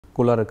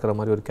கூலாக இருக்கிற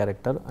மாதிரி ஒரு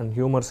கேரக்டர் அண்ட்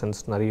ஹியூமர்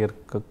சென்ஸ் நிறைய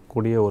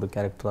இருக்கக்கூடிய ஒரு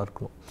கேரக்டராக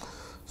இருக்கணும்.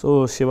 ஸோ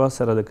சிவா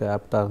சார் அதுக்கு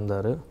ஆப்டாக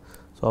இருந்தார்.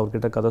 ஸோ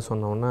அவர்கிட்ட கதை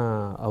சொன்னோன்னே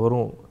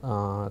அவரும்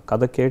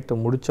கதை கேட்டு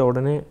முடித்த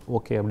உடனே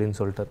ஓகே அப்படின்னு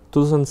சொல்லிட்டார்.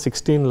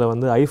 2016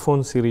 வந்து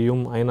ஐஃபோன்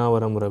சிரியும்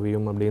ஐநாவரம்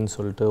ரவியும் அப்படின்னு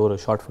சொல்லிட்டு ஒரு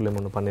ஷார்ட் ஃபிலிம்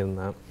ஒன்று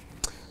பண்ணியிருந்தேன்.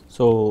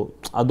 ஸோ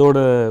அதோட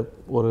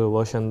ஒரு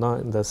வேர்ஷன் தான்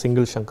இந்த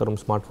சிங்கிள் ஷங்கரும்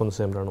ஸ்மார்ட் ஃபோன்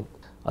சிம்ரனும்.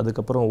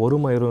 அதுக்கப்புறம் ஒரு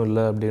மயிரும்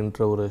இல்லை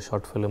அப்படின்ற ஒரு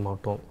ஷார்ட் ஃபிலிம்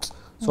ஆகட்டும்.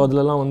 ஸோ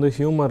அதிலலாம் வந்து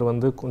ஹியூமர்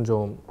வந்து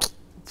கொஞ்சம்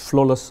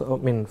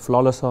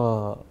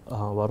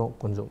ஃப்ளாலெஸ்ஸாக வரும்.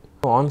 கொஞ்சம்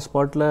ஆன்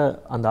ஸ்பாட்டில்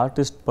அந்த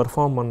ஆர்டிஸ்ட்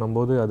பர்ஃபார்ம்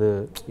பண்ணும்போது அது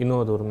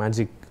இன்னும் அது ஒரு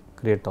மேஜிக்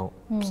கிரியேட் ஆகும்.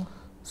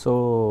 ஸோ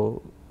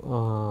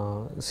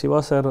சிவா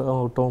சார்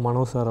ஆகட்டும்,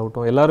 மனோ சார்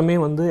ஆகட்டும்,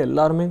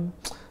 எல்லாருமே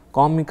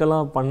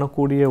காமிக்கலாக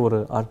பண்ணக்கூடிய ஒரு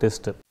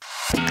artist.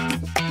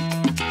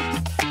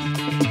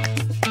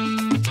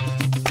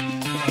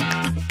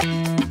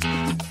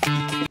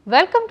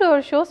 Welcome to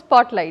our show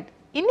spotlight.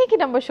 இன்னைக்கு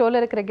நம்ம ஷோவில்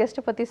இருக்கிற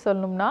கெஸ்ட்டை பற்றி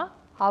சொல்லணும்னா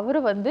அவர்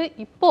வந்து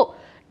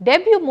இப்போது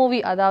டெபியூ மூவி,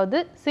 அதாவது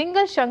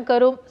சிங்கிள்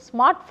ஷங்கரும்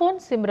ஸ்மார்ட் ஃபோன்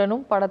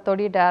சிம்ரனும்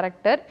படத்தோடைய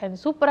டைரக்டர் அண்ட்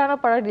சூப்பரான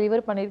படம்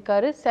டெலிவர்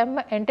பண்ணியிருக்காரு.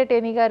 செம்ம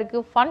என்டர்டெய்னிங்காக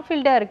இருக்குது,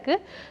 ஃபன்ஃபீல்டாக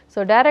இருக்குது.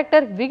 ஸோ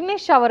டைரக்டர்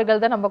விக்னேஷ்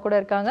அவர்கள் தான் நம்ம கூட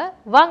இருக்காங்க.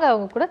 வாங்க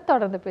அவங்க கூட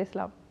தொடர்ந்து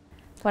பேசலாம்.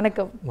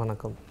 வணக்கம்.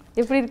 வணக்கம்.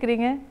 எப்படி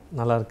இருக்கிறீங்க?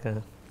 நல்லா இருக்கேன்.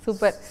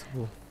 Super.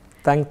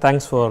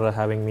 Thanks for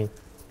having me.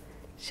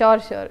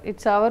 Sure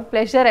it's our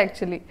pleasure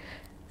actually.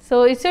 So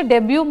it's a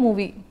debut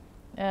movie,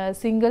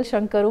 single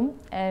ஷங்கரும்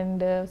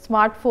and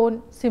smart phone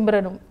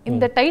சிம்ரனும்.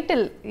 இந்த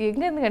டைட்டில்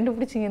எங்கேருந்து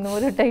கண்டுபிடிச்சிங்க இந்த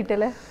ஒரு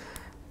டைட்டிலை?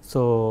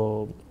 ஸோ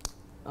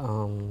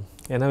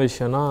என்ன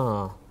விஷயம்னா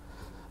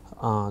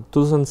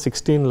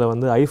 2016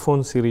 வந்து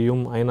ஐஃபோன்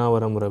சிரியும்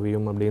ஐநாவரம்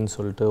ரவியும் அப்படின்னு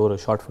சொல்லிட்டு ஒரு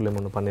ஷார்ட் ஃபிலிம்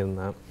ஒன்று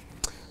பண்ணியிருந்தேன்.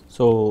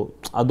 ஸோ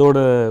அதோட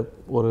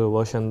ஒரு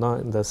வேர்ஷன் தான்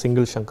இந்த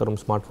சிங்கிள் ஷங்கரும்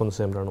ஸ்மார்ட் ஃபோன்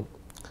சிம்ரனும்.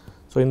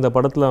 ஸோ இந்த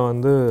படத்தில்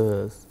வந்து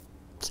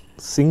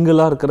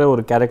சிங்கிளாக இருக்கிற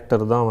ஒரு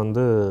கேரக்டர் தான்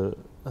வந்து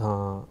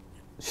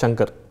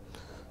ஷங்கர்.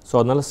 ஸோ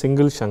அதனால்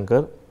சிங்கிள்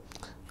ஷங்கர்.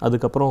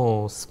 அதுக்கப்புறம்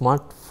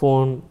ஸ்மார்ட்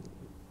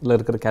ஃபோனில்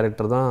இருக்கிற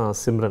கேரக்டர் தான்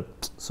Simran.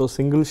 So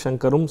single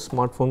ஷங்கரும்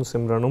smart phone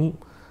சிம்ரனும்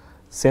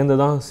சேர்ந்து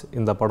தான்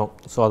இந்த படம்.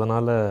 ஸோ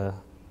அதனால்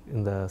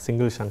இந்த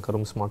single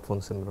ஷங்கரும் smart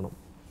phone சிம்ரனும்.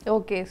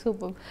 Okay,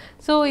 super.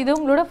 So இது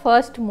உங்களோட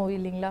ஃபர்ஸ்ட் மூவி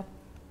இல்லைங்களா?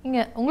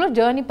 நீங்கள் உங்களோட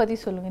ஜேர்னி பற்றி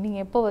சொல்லுங்கள்.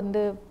 நீங்கள் எப்போ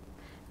வந்து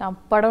நான்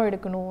படம்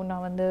எடுக்கணும்,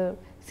 நான் வந்து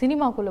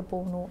சினிமாக்குள்ளே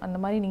போகணும், அந்த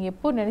மாதிரி நீங்கள்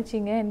எப்போ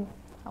நினச்சிங்க?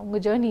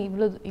 உங்கள் ஜேர்னி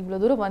இவ்வளோ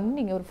தூரம் வந்து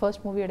நீங்கள் ஒரு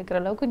ஃபர்ஸ்ட் மூவி எடுக்கிற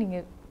அளவுக்கு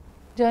நீங்கள்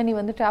ஜேர்னி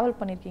வந்து ட்ராவல்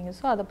பண்ணியிருக்கீங்க.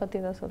 ஸோ அதை பற்றி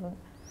தான் சொல்லுங்கள்.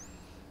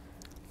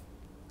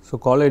 ஸோ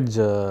காலேஜ்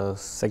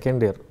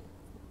செகண்ட் இயர்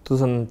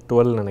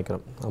 2012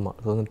 நினைக்கிறேன். ஆமாம்,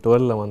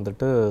 2012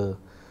 வந்துட்டு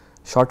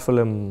ஷார்ட்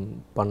ஃபிலிம்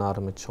பண்ண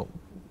ஆரம்பித்தோம்.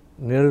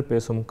 நிழல்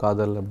பேசும்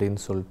காதல்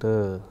அப்படின்னு சொல்லிட்டு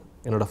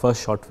என்னோடய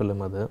ஃபர்ஸ்ட் ஷார்ட்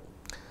ஃபிலிம் அது.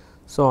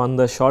 ஸோ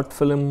அந்த ஷார்ட்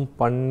ஃபிலிம்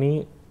பண்ணி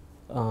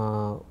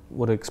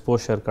ஒரு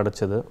எக்ஸ்போஷர்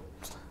கிடச்சிது.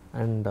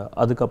 அண்ட்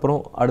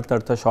அதுக்கப்புறம்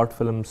அடுத்தடுத்த ஷார்ட்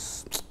ஃபிலிம்ஸ்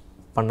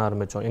பண்ண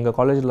ஆரம்பித்தோம். எங்கள்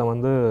காலேஜில்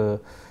வந்து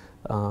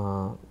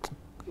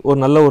ஒரு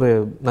நல்ல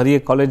நிறைய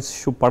காலேஜ்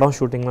படம்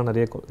ஷூட்டிங்லாம்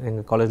நிறைய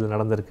எங்கள் காலேஜில்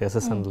நடந்திருக்கு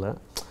எஸ்எஸ்எனில்.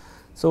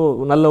 ஸோ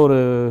நல்ல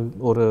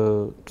ஒரு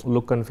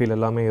லுக் அண்ட் ஃபீல்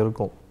எல்லாமே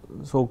இருக்கும்.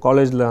 ஸோ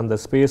காலேஜில் அந்த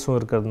ஸ்பேஸும்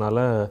இருக்கிறதுனால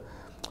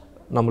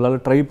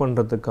நம்மளால் ட்ரை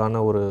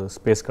பண்ணுறதுக்கான ஒரு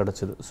ஸ்பேஸ்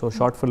கிடச்சிது. ஸோ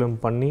ஷார்ட் ஃபிலிம்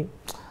பண்ணி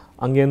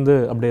அங்கேருந்து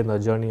அப்படியே இந்த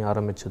ஜேர்னி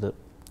ஆரம்பிச்சிது.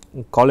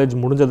 காலேஜ்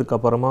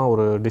முடிஞ்சதுக்கப்புறமா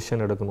ஒரு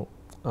டிசிஷன் எடுக்கணும்,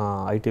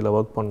 ஐடியில்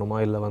ஒர்க் பண்ணணுமா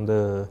இல்லை வந்து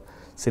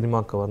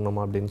சினிமாவுக்கு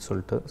வரணுமா அப்படின்னு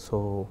சொல்லிட்டு. ஸோ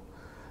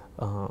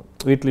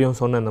வீட்லேயும்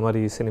சொன்னேன், இந்த மாதிரி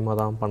சினிமா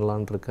தான்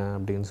பண்ணலான் இருக்கேன்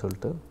அப்படின்னு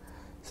சொல்லிட்டு.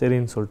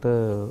 சரின்னு சொல்லிட்டு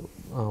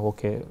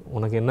ஓகே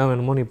உனக்கு என்ன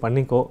வேணுமோ நீ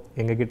பண்ணிக்கோ,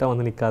 எங்ககிட்ட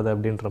வந்து நிற்காத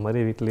அப்படின்ற மாதிரி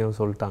வீட்லேயும்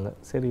சொல்லிட்டாங்க.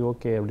 சரி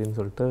ஓகே அப்படின்னு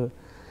சொல்லிட்டு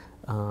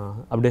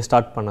அப்படியே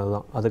ஸ்டார்ட் பண்ணது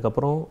தான்.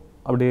 அதுக்கப்புறம்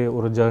அப்படியே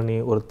ஒரு ஜேர்னி,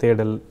 ஒரு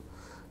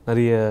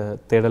நிறைய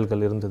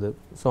தேடல்கள் இருந்தது.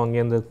 ஸோ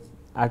அங்கேருந்து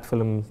ஆட்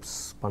ஃபிலிம்ஸ்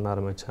பண்ண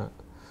ஆரம்பித்தேன்.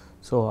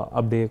 ஸோ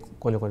அப்படியே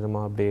கொஞ்சம்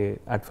கொஞ்சமாக அப்படியே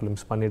ஆட்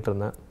ஃபிலிம்ஸ் பண்ணிகிட்டு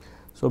இருந்தேன்.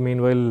 ஸோ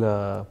மீன்வைல்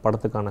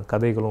படத்துக்கான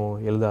கதைகளும்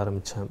எழுத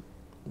ஆரம்பித்தேன்.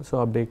 ஸோ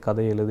அப்படியே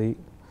கதை எழுதி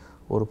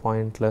ஒரு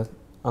பாயிண்டில்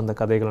அந்த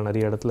கதைகளை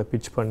நிறைய இடத்துல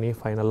பிட்ச் பண்ணி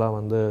ஃபைனலாக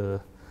வந்து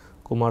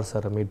குமார்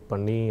சாரை மீட்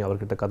பண்ணி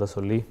அவர்கிட்ட கதை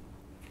சொல்லி,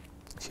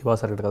 சிவா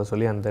சார்கிட்ட கதை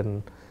சொல்லி, and then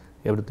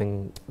everything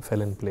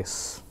fell in place.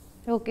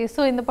 Okay,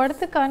 so இந்த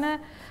படத்துக்கான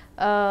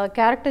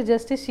கேரக்டர்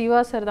ஜஸ்டிஸ் சிவா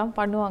சார் தான்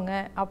பண்ணுவாங்க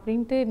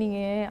அப்படின்ட்டு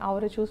நீங்கள்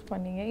அவரை சூஸ்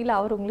பண்ணீங்க, இல்லை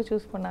அவர் உங்களை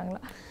சூஸ்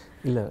பண்ணாங்களா?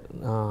 இல்லை,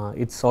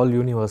 it's all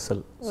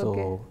universal. So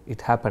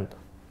it happened.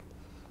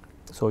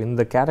 So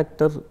இந்த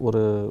கேரக்டர்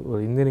ஒரு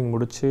இன்ஜினியரிங்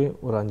முடித்து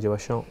ஒரு 5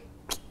 வருஷம்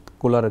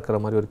கூலாக இருக்கிற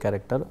மாதிரி ஒரு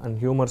கேரக்டர் அண்ட்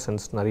ஹியூமர்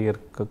சென்ஸ் நிறைய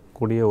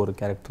இருக்கக்கூடிய ஒரு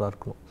கேரக்டராக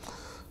இருக்கணும்.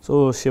 ஸோ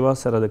சிவா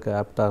சார் அதுக்கு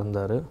ஆப்டாக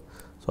இருந்தார்.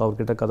 ஸோ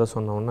அவர்கிட்ட கதை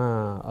சொன்னோன்னே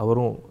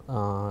அவரும்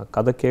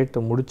கதை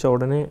கேட்டு முடித்த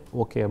உடனே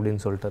ஓகே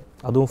அப்படின்னு சொல்லிட்டார்.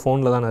 அதுவும்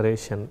ஃபோனில் தான்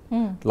நரேஷன்,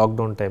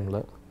 லாக்டவுன்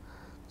டைமில்.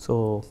 ஸோ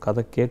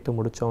கதை கேட்டு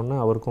முடித்தோடனே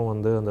அவருக்கும்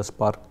வந்து அந்த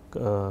ஸ்பார்க்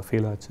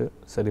ஃபீல் ஆச்சு.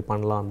 சரி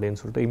பண்ணலாம் அப்படின்னு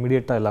சொல்லிட்டு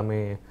இமீடியட்டாக எல்லாமே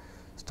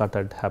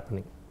ஸ்டார்டட்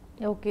ஹேப்பனிங்.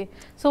 ஓகே,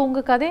 ஸோ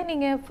உங்கள் கதையை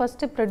நீங்கள்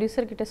ஃபஸ்ட்டு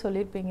ப்ரொடியூசர்கிட்ட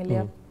சொல்லியிருப்பீங்க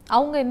இல்லையா?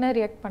 அவங்க என்ன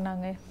ரியாக்ட்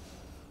பண்ணாங்க?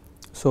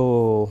 ஸோ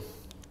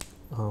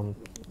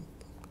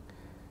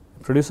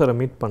ப்ரொடியூசரை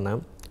மீட்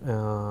பண்ணேன்.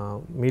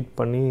 மீட்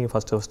பண்ணி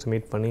ஃபஸ்ட்டு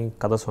மீட் பண்ணி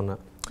கதை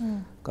சொன்னேன்.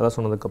 கதை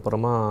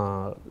சொன்னதுக்கப்புறமா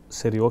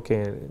சரி ஓகே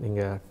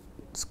நீங்கள்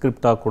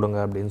ஸ்கிரிப்டாக கொடுங்க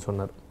அப்படின்னு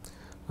சொன்னார்.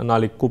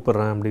 நாளைக்கு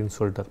கூப்பிட்றேன் அப்படின்னு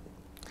சொல்லிட்டார்.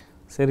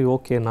 சரி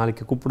ஓகே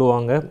நாளைக்கு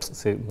கூப்பிடுவாங்க,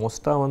 சரி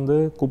மோஸ்ட்டாக வந்து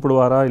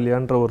கூப்பிடுவாரா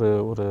இல்லையான்ற ஒரு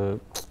ஒரு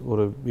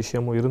ஒரு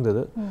விஷயமும்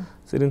இருந்தது.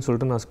 சரின்னு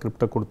சொல்லிட்டு நான்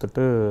ஸ்கிரிப்டை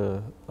கொடுத்துட்டு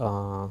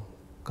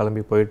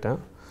கிளம்பி போயிட்டேன்.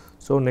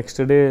 ஸோ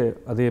நெக்ஸ்ட் டே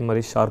அதே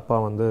மாதிரி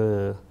ஷார்ப்பாக வந்து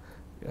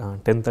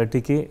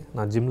 10:30க்கு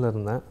நான் ஜிம்மில்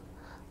இருந்தேன்.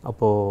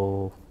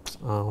 அப்போது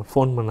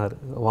ஃபோன் பண்ணார்,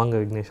 வாங்க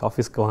விக்னேஷ்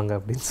ஆஃபீஸ்க்கு வாங்க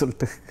அப்படின்னு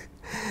சொல்லிட்டு.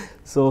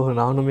 ஸோ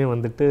நானுமே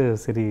வந்துட்டு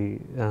சரி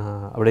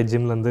அப்படியே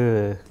ஜிம்லேருந்து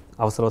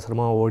அவசர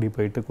அவசரமாக ஓடி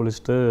போயிட்டு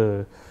குளிச்சுட்டு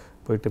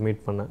போயிட்டு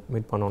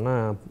மீட் பண்ணோன்னே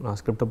நான்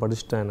ஸ்கிரிப்டை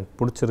படிச்சுட்டேன், எனக்கு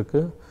பிடிச்சிருக்கு,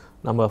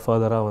 நம்ம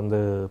ஃபர்தராக வந்து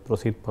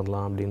ப்ரொசீட்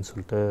பண்ணலாம் அப்படின்னு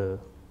சொல்லிட்டு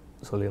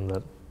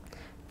சொல்லியிருந்தார்.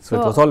 So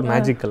it was all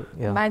magical.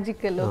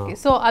 Magical. Okay.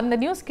 So அந்த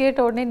நியூஸ் கேட்ட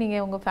உடனே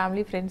நீங்கள் உங்கள்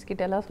ஃபேமிலி ஃப்ரெண்ட்ஸ்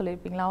கிட்ட எல்லாம்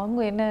சொல்லியிருப்பீங்களா?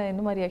 அவங்க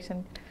என்ன மாதிரி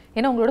ரியாக்ஷன்?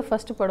 ஏன்னா உங்களோட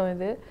ஃபர்ஸ்ட் படம்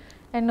இது,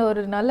 அண்ட்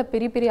ஒரு நல்ல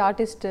பெரிய பெரிய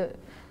ஆர்டிஸ்ட்டு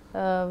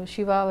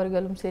சிவா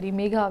அவர்களும் சரி,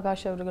 மேகா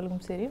ஆகாஷ்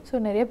அவர்களும் சரி, ஸோ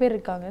நிறைய பேர்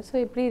இருக்காங்க. ஸோ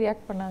எப்படி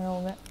ரியாக்ட் பண்ணாங்க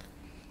அவங்க?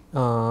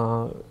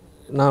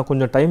 நான்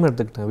கொஞ்சம் டைம்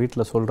எடுத்துக்கிட்டேன்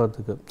வீட்டில்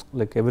சொல்கிறதுக்கு.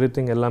 லைக்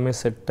எவ்ரிதிங் எல்லாமே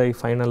செட் ஆகி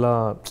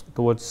ஃபைனலாக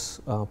டுவர்ட்ஸ்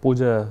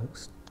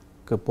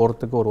பூஜைக்கு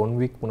போகிறதுக்கு ஒரு 1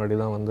 வீக் முன்னாடி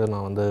தான் வந்து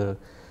நான் வந்து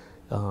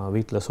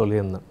வீட்டில்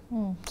சொல்லியிருந்தேன்.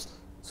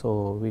 ஸோ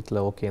வீட்டில்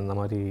ஓகே இந்த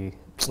மாதிரி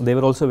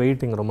தேவர் ஆல்சோ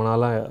வெயிட்டிங், ரொம்ப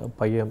நாளாக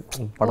பையன்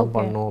படம்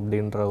பண்ணணும்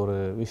அப்படின்ற ஒரு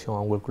விஷயம்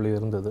அவங்களுக்குள்ளேயே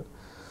இருந்தது.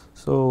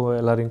 ஸோ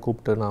எல்லோரையும்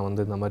கூப்பிட்டு நான்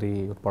வந்து இந்த மாதிரி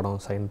ஒரு படம்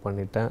சைன்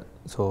பண்ணிட்டேன்.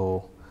 ஸோ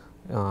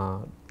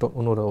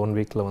இன்னொரு 1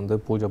 வீக்கில் வந்து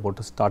பூஜை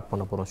போட்டு ஸ்டார்ட்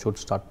பண்ண போகிறோம்,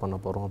 ஷூட் ஸ்டார்ட் பண்ண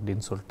போகிறோம்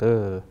அப்படின்னு சொல்லிட்டு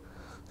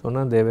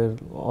சொன்னால் தேவர்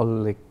ஆல்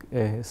லைக்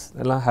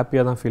எல்லாம்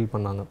ஹாப்பியாக தான் ஃபீல்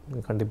பண்ணாங்க.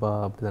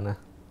 கண்டிப்பாக அப்படி தானே.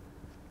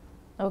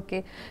 ஓகே.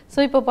 ஸோ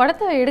இப்போ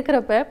படத்தை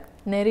எடுக்கிறப்ப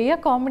நிறைய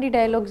காமெடி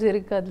டயலாக்ஸ்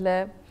இருக்குது. அதில்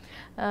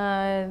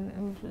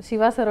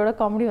சிவா சாரோட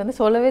காமெடி வந்து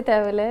சொல்லவே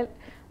தேவையில்லை,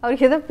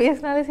 அவருக்கு எதோ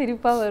பேசினாலே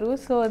சிரிப்பாக வரும்.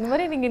 ஸோ அந்த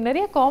மாதிரி நீங்கள்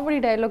நிறைய காமெடி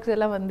டயலாக்ஸ்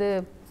எல்லாம் வந்து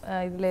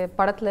இதில்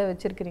படத்தில்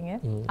வச்சுருக்கிறீங்க.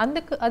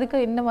 அதுக்கு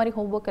என்ன மாதிரி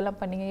ஹோம்ஒர்க்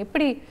எல்லாம் பண்ணீங்க,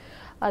 எப்படி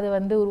அதை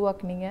வந்து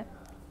உருவாக்குனீங்க?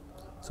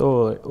 ஸோ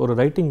ஒரு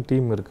ரைட்டிங்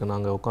டீம் இருக்குது,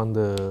 நாங்கள்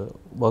உட்காந்து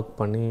ஒர்க்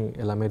பண்ணி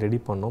எல்லாமே ரெடி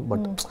பண்ணோம்.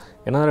 பட்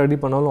என்ன ரெடி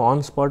பண்ணாலும்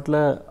ஆன் ஸ்பாட்டில்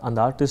அந்த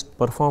ஆர்டிஸ்ட்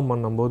பர்ஃபார்ம்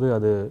பண்ணும்போது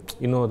அது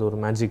இன்னும் அது ஒரு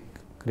மேஜிக்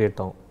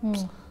க்ரியேட் ஆகும்.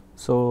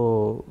 ஸோ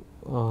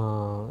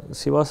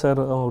சிவா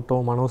சார்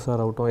ஆகட்டும், மனோ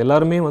சார் ஆகட்டும்,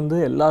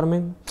 எல்லாருமே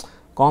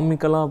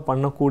காமிக்கலாக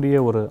பண்ணக்கூடிய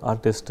ஒரு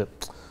ஆர்டிஸ்ட்டு.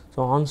 ஸோ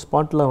ஆன்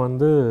ஸ்பாட்டில்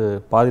வந்து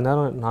பாதி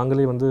நேரம்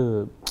நாங்களே வந்து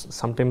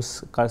சம்டைம்ஸ்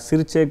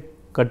சிரிச்சே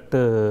கட்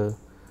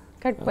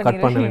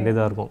பண்ண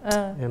வேண்டியதாக இருக்கும்.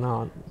 ஏன்னா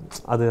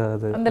அது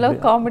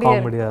அந்தளவுக்கு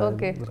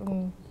காமெடியாக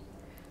இருக்கும்.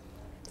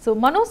 ஸோ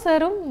மனோ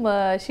சாரும்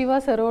சிவா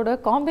சாரோட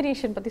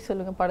காம்பினேஷன் பற்றி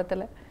சொல்லுங்கள்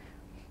படத்தில்.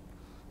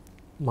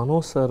 மனோ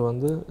சார்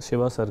வந்து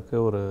சிவா சாருக்கு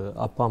ஒரு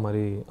அப்பா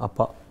மாதிரி,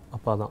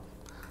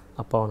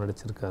 அப்பாவை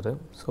நடிச்சிருக்காரு.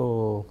 ஸோ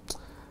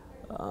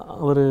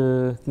அவர்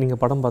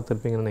நீங்கள் படம்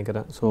பார்த்துருப்பீங்கன்னு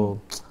நினைக்கிறேன். ஸோ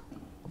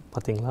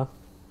பார்த்தீங்களா?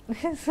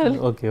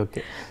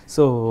 ஓகே.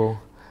 ஸோ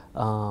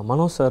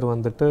மனோ சார்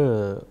வந்துட்டு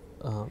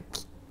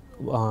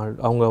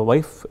அவங்க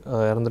ஒய்ஃப்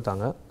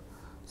இறந்துட்டாங்க.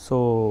 ஸோ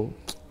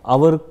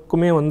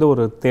அவருக்குமே வந்து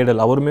ஒரு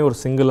தேடல், அவருமே ஒரு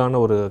சிங்கிளான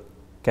ஒரு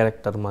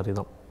கேரக்டர் மாதிரி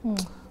தான்.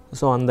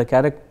 ஸோ அந்த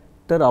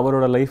கேரக்டர்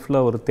அவரோட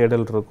லைஃப்பில் ஒரு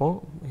தேடல் இருக்கும்,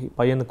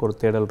 பையனுக்கு ஒரு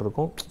தேடல்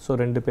இருக்கும். ஸோ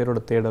 2 பேரோட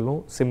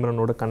தேடலும்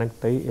சிம்ரனோட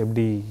கனெக்ட் ஆகி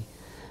எப்படி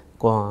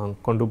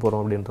கொண்டு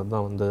போகிறோம் அப்படின்றது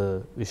தான் வந்து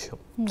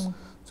விஷயம்.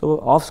 ஸோ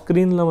ஆஃப்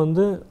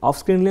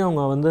ஸ்க்ரீன்லேயும்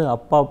அவங்க வந்து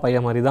அப்பா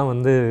பையன் மாதிரி தான்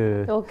வந்து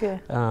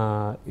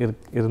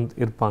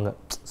இருப்பாங்க.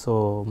 ஸோ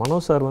மனோ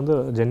சார் வந்து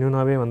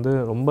ஜென்யூனாகவே வந்து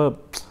ரொம்ப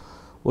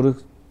ஒரு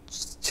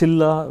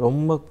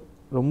சில்லாக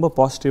ரொம்ப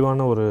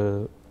பாசிட்டிவான ஒரு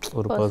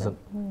பர்சன்.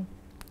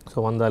 ஸோ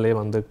வந்தாலே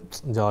வந்து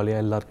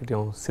ஜாலியாக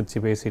எல்லாருக்கிட்டையும்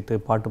சிரித்து பேசிட்டு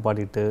பாட்டு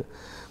பாடிட்டு,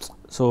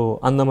 ஸோ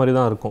அந்த மாதிரி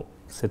தான் இருக்கும்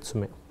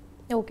செட்ஸுமே.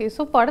 ஓகே.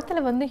 ஸோ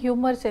படத்தில் வந்து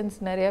ஹியூமர் சென்ஸ்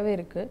நிறையாவே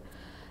இருக்குது.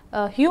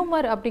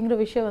 ஹியூமர் அப்படிங்கிற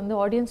விஷயம் வந்து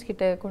ஆடியன்ஸ்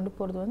கிட்ட கொண்டு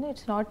போகிறது வந்து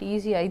it's not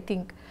easy I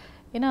think.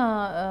 ஏன்னா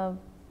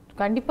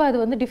கண்டிப்பாக அது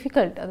வந்து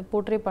டிஃபிகல்ட், அது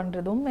போர்ட்ரே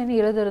பண்ணுறதும்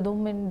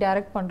எழுதுறதும்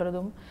டைரக்ட்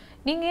பண்ணுறதும்.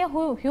 நீங்கள் ஏன்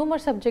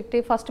ஹியூமர்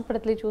சப்ஜெக்டே ஃபஸ்ட்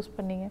படத்துலேயே சூஸ்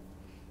பண்ணீங்க?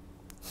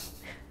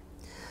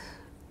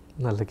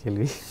 நல்ல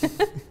கேள்வி.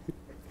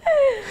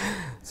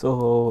 ஸோ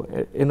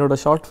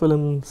என்னோடய ஷார்ட்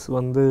ஃபிலிம்ஸ்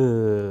வந்து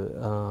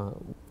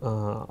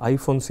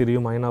ஐஃபோன்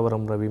சிரியும்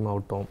மைனாவரம் ரவியும்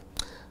ஆகட்டும்,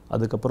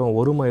 அதுக்கப்புறம்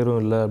ஒரு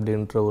மயிரும் இல்லை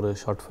அப்படின்ற ஒரு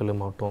ஷார்ட்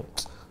ஃபிலிம் ஆகட்டும்.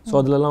 ஸோ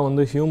அதிலலாம்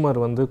வந்து ஹியூமர்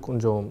வந்து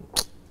கொஞ்சம்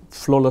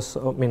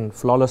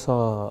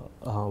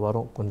ஃப்ளாலெஸ்ஸாக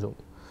வரும் கொஞ்சம்.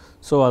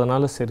 ஸோ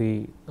அதனால் சரி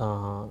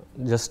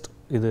ஜஸ்ட்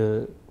இது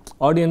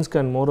ஆடியன்ஸ்க்கு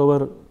அண்ட்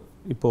மோரோவர்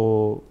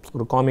இப்போது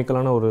ஒரு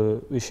காமிக்கலான ஒரு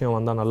விஷயம்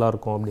வந்தால்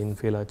நல்லாயிருக்கும் அப்படின்னு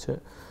ஃபீல் ஆச்சு.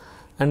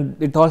 And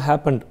it all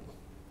happened.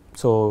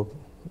 So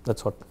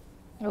that's what.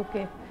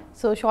 Okay.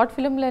 So short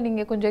ஃபிலிமில்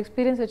நீங்கள் கொஞ்சம்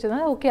எக்ஸ்பீரியன்ஸ்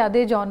வச்சதுனால ஓகே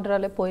அதே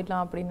ஜான்ராவில்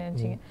போயிடலாம் அப்படின்னு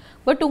நினச்சிங்க.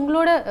 பட்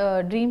உங்களோட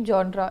ட்ரீம்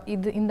ஜான்ரா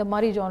இந்த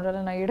மாதிரி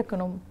ஜான்ராவில் நான்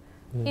எடுக்கணும்,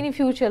 இனி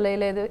ஃப்யூச்சரில்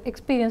இல்லை இது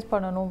எக்ஸ்பீரியன்ஸ்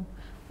பண்ணணும்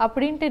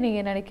அப்படின்ட்டு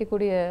நீங்கள்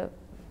நினைக்கக்கூடிய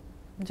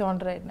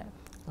ஜான்ரா என்ன?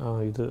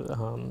 இது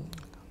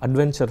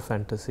அட்வென்ச்சர்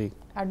ஃபேண்டசி.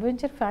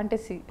 Adventure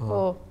fantasy. ஓ.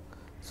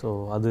 ஸோ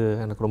அது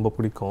எனக்கு ரொம்ப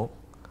பிடிக்கும்.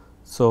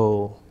 ஸோ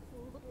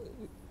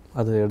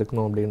அது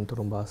எடுக்கணும் அப்படின்ட்டு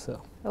ரொம்ப ஆசை.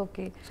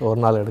 ஓகே. ஸோ ஒரு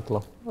நாள்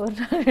எடுக்கலாம். ஒரு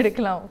நாள்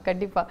எடுக்கலாம்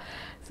கண்டிப்பாக.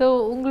 ஸோ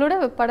உங்களோட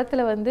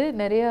படத்தில் வந்து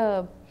நிறைய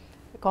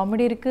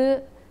காமெடி இருக்குது,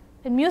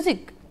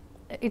 music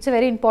it's a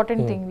very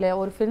important thing இல்லையா?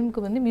 ஒரு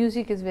ஃபிலிமுக்கு வந்து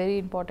music is very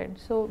important.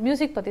 So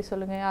music பற்றி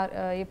சொல்லுங்கள்.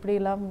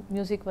 எப்படிலாம்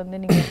மியூசிக் வந்து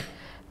நீங்கள்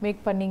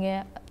மேக் பண்ணீங்க,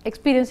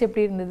 எக்ஸ்பீரியன்ஸ்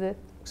எப்படி இருந்தது?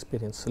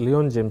 எக்ஸ்பீரியன்ஸ்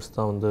லியோன் ஜேம்ஸ்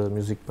தான் வந்து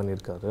மியூசிக்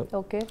பண்ணியிருக்காரு.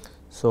 ஓகே.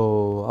 ஸோ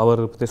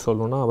அவர் பற்றி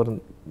சொல்லணுன்னா அவர்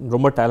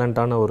ரொம்ப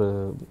டேலண்டான ஒரு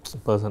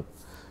பர்சன்.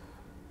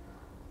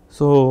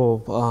 ஸோ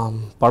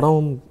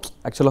படம்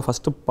ஆக்சுவலாக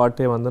ஃபஸ்ட்டு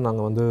பாட்டே வந்து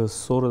நாங்கள் வந்து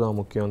சோறு தான்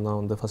முக்கியம் தான்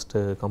வந்து ஃபஸ்ட்டு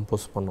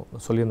கம்போஸ் பண்ணோம்.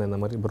 சொல்லியிருந்தேன் இந்த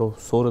மாதிரி ப்ரோ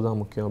சோறு தான்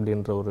முக்கியம்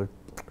அப்படின்ற ஒரு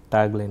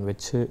டேக்லைன்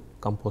வச்சு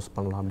கம்போஸ்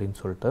பண்ணலாம் அப்படின்னு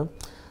சொல்லிட்டு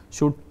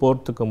ஷூட்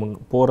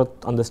போகிற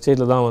அந்த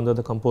ஸ்டேஜில் தான் வந்து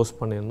அதை கம்போஸ்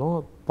பண்ணியிருந்தோம்.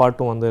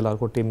 பாட்டும் வந்து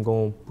எல்லாருக்கும்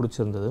டீமுக்கும்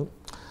பிடிச்சிருந்தது.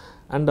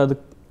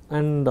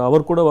 அண்ட்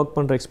அவர் கூட ஒர்க்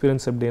பண்ணுற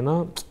எக்ஸ்பீரியன்ஸ் எப்படின்னா,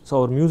 ஸோ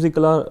அவர்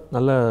மியூசிக்கலாக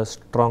நல்ல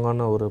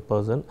ஸ்ட்ராங்கான ஒரு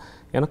பர்சன்.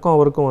 எனக்கும்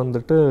அவருக்கும்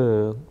வந்துட்டு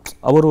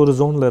அவர் ஒரு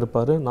ஜோனில்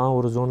இருப்பார், நான்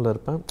ஒரு ஜோனில்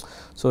இருப்பேன்.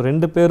 ஸோ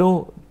 2 பேரும்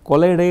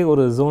கொலையடை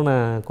ஒரு ஜோனை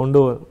கொண்டு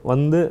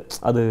வந்து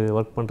அது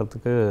ஒர்க்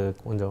பண்ணுறதுக்கு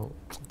கொஞ்சம்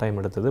டைம்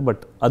எடுத்தது.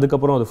 பட்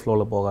அதுக்கப்புறம் அது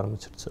ஃப்ளோவில் போக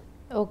ஆரம்பிச்சிருச்சு.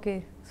 Okay,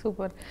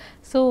 super.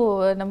 ஸோ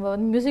நம்ம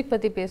வந்து மியூசிக்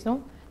பற்றி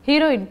பேசணும்.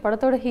 ஹீரோயின்,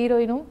 படத்தோட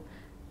ஹீரோயினும்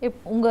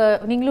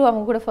நீங்களும்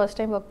அவங்க கூட ஃபர்ஸ்ட்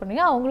டைம் ஒர்க்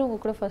பண்ணீங்க, அவங்களும்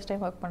உங்கள் கூட ஃபர்ஸ்ட்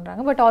டைம் ஒர்க்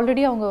பண்ணுறாங்க. பட்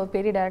ஆல்ரெடி அவங்க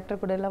பெரிய டேரக்டர்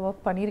கூட எல்லாம்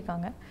ஒர்க்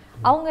பண்ணியிருக்காங்க.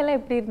 அவங்க எல்லாம்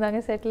எப்படி இருந்தாங்க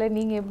செட்டில்?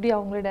 நீங்கள் எப்படி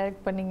அவங்கள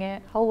டைரக்ட் பண்ணீங்க?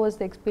 How was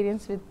the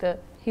experience with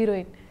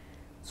heroine?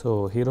 So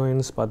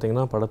heroines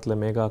பார்த்தீங்கன்னா படத்தில்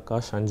மேகா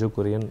ஆகாஷ், அஞ்சு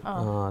குரியன்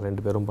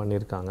 2 பேரும்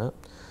பண்ணியிருக்காங்க.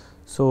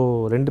 ஸோ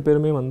 2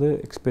 பேருமே வந்து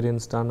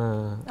எக்ஸ்பீரியன்ஸ்டான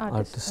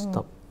ஆர்டிஸ்ட்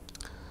தான்.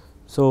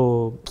 ஸோ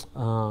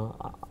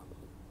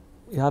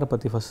யாரை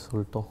பற்றி ஃபஸ்ட்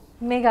சொல்லிட்டோம்?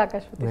 மேகா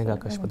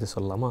ஆகாஷ் பற்றி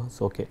சொல்லலாமா?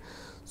 ஓகே.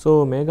 ஸோ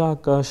மேகா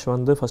ஆகாஷ்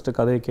வந்து ஃபஸ்ட்டு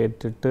கதையை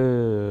கேட்டுட்டு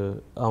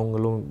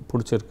அவங்களும்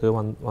பிடிச்சிருக்கு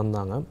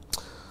வந்தாங்க.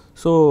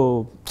 So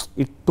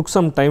it took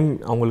some time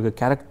அவங்களுக்கு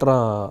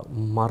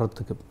கேரக்டராக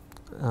மாறுறதுக்கு.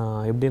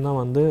 எப்படின்னா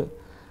வந்து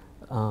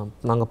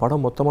நாங்கள்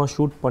படம் மொத்தமாக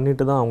ஷூட்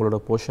பண்ணிவிட்டு தான் அவங்களோட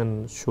போர்ஷன்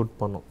ஷூட்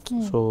பண்ணோம்.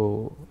 ஸோ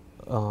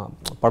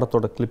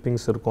படத்தோட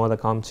கிளிப்பிங்ஸ் இருக்கும், அதை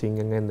காமிச்சு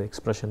இங்கெங்கே இந்த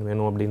எக்ஸ்ப்ரெஷன்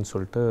வேணும் அப்படின்னு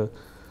சொல்லிட்டு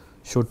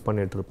ஷூட்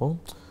பண்ணிகிட்ருப்போம்.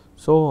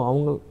 ஸோ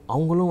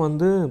அவங்களும்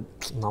வந்து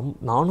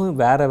நானும்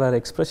வேறு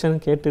எக்ஸ்ப்ரெஷன்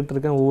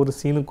கேட்டுட்ருக்கேன் ஒவ்வொரு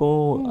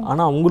சீனுக்கும்.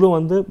 ஆனால் அவங்களும்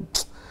வந்து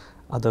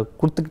அதை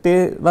கொடுத்துக்கிட்டே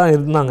தான்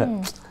இருந்தாங்க.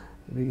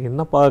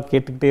 என்னப்பா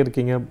கேட்டுக்கிட்டே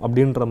இருக்கீங்க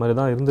அப்படின்ற மாதிரி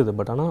தான் இருந்தது.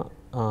 பட்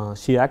ஆனால்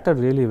ஷீ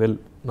ஆக்டட் ரியலி வெல்,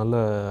 நல்ல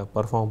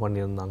பர்ஃபார்ம்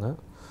பண்ணியிருந்தாங்க.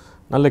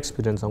 நல்ல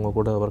எக்ஸ்பீரியன்ஸ் அவங்க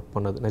கூட ஒர்க்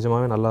பண்ணது.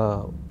 நிஜமாகவே நல்லா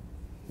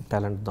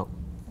டேலண்ட் தான்.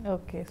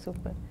 Okay,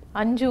 super.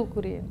 அஞ்சு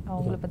குரியன்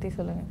அவங்கள பற்றி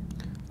சொல்லுங்கள்.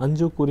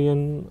 அஞ்சு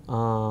குரியன்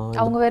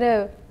அவங்க வேற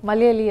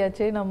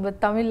மலையாளியாச்சு, நம்ம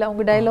தமிழ்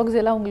அவங்க டைலாக்ஸ்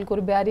எல்லாம் உங்களுக்கு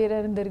ஒரு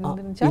பேரியராக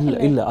இருந்துருந்துச்சா?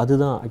 இல்லை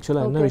அதுதான்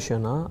ஆக்சுவலாக என்ன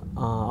விஷயம்னா,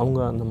 அவங்க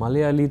அந்த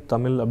மலையாளி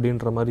தமிழ்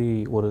அப்படின்ற மாதிரி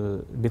ஒரு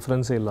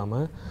டிஃப்ரென்ஸே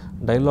இல்லாமல்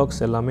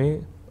டைலாக்ஸ் எல்லாமே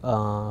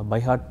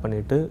பைஹார்ட்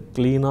பண்ணிவிட்டு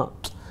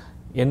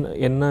க்ளீனாக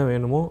என்ன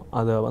வேணுமோ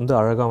அதை வந்து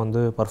அழகாக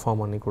வந்து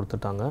பர்ஃபார்ம் பண்ணி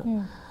கொடுத்துட்டாங்க.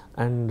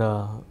 அண்ட்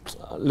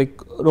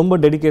லைக் ரொம்ப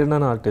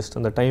டெடிக்கேட்டடான ஆர்டிஸ்ட்.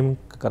 அந்த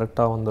டைமுக்கு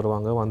கரெக்டாக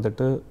வந்துடுவாங்க.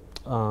 வந்துட்டு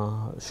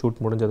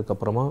ஷூட்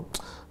முடிஞ்சதுக்கப்புறமா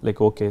லைக்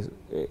ஓகே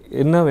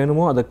என்ன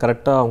வேணுமோ அதை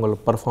கரெக்டாக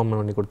அவங்களுக்கு பர்ஃபார்ம்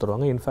பண்ணி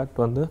கொடுத்துருவாங்க. இன்ஃபேக்ட்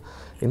வந்து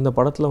இந்த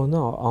படத்தில் வந்து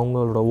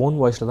அவங்களோட ஓன்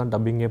வாய்ஸில் தான்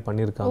டப்பிங்கே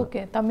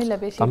பண்ணியிருக்காங்க,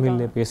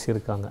 தமிழ்லேயே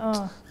பேசியிருக்காங்க.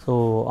 ஸோ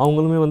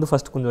அவங்களுமே வந்து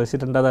ஃபஸ்ட் கொஞ்சம்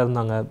ரெசிடெண்ட்டாக தான்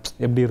இருந்தாங்க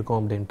எப்படி இருக்கும்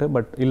அப்படின்ட்டு.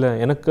 பட் இல்லை,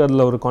 எனக்கு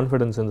அதில் ஒரு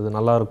கான்ஃபிடென்ஸ் இருந்தது,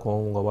 நல்லாயிருக்கும்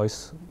உங்கள்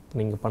வாய்ஸ்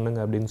நீங்கள்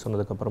பண்ணுங்கள் அப்படின்னு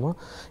சொன்னதுக்கப்புறமா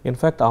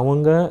இன்ஃபேக்ட்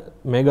அவங்க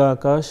மேகா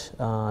ஆகாஷ்,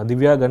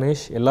 திவ்யா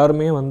கணேஷ்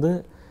எல்லாருமே வந்து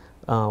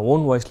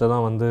ஓன் வாய்ஸில்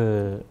தான் வந்து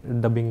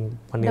டப்பிங்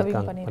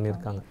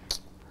பண்ணியிருக்காங்க.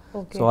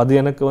 ஸோ அது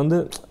எனக்கு வந்து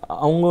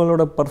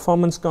அவங்களோட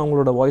பர்ஃபார்மன்ஸ்க்கு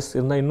அவங்களோட வாய்ஸ்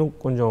இருந்தால் இன்னும்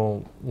கொஞ்சம்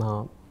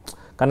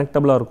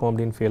கனெக்டபுளாக இருக்கும்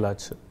அப்படின்னு ஃபீல்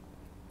ஆச்சு.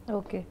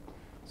 Okay,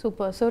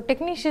 super. ஸோ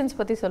டெக்னீஷியன்ஸ்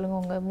பற்றி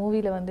சொல்லுங்கள். உங்கள்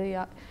மூவியில் வந்து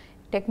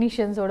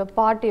டெக்னீஷியன்ஸோட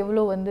பார்ட்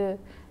எவ்வளோ வந்து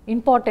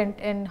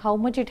important and how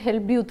much it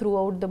help you through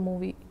out the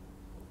movie?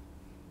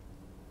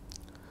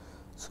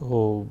 So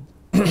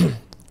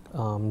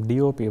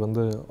DOP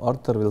வந்து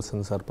ஆர்த்தர்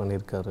வில்சன் சார்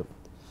பண்ணியிருக்காரு.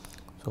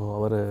 ஸோ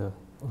அவர்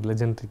ஒரு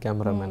legendary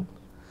cameraman.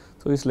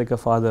 So it's like a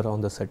father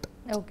on the set.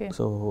 Okay.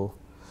 So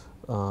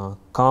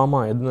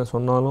காமாக எதுனா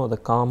சொன்னாலும் அதை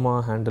காமாக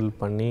ஹேண்டில்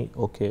பண்ணி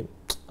ஓகே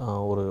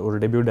ஒரு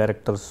டெபியூ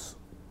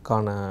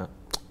டைரக்டர்ஸ்க்கான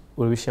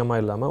ஒரு விஷயமா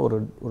இல்லாமல்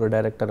ஒரு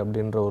டைரக்டர்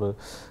அப்படின்ற ஒரு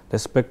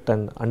ரெஸ்பெக்ட்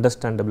அண்ட்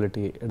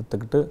அண்டர்ஸ்டாண்டபிலிட்டி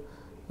எடுத்துக்கிட்டு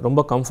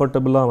ரொம்ப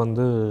கம்ஃபர்டபுளாக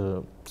வந்து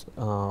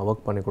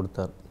ஒர்க் பண்ணி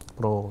கொடுத்தார்.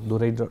 அப்புறம்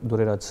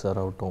துரைராஜ் சார்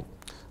ஆகட்டும்,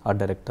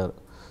 ஆர்ட் டைரக்டர்.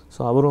 ஸோ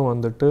அவரும்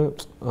வந்துட்டு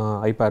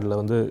ஐபேடில்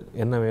வந்து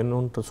என்ன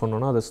வேணும்ன்ட்டு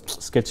சொன்னோன்னா அதை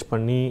ஸ்கெட்ச்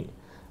பண்ணி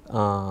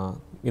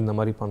இந்த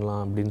மாதிரி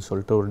பண்ணலாம் அப்படின்னு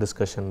சொல்லிட்டு ஒரு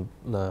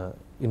டிஸ்கஷனில்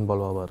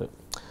இன்வால்வ் ஆவார்.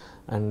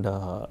 And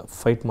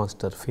fight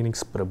master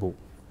Phoenix Prabhu.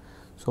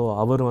 So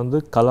அவர் வந்து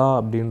கலா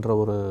அப்படின்ற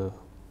ஒரு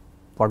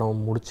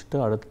படம் முடிச்சுட்டு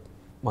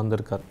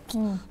வந்திருக்கார்.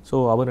 ஸோ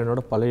அவர்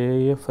என்னோடய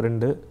பழைய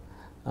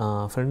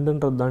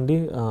ஃப்ரெண்டுன்றது தாண்டி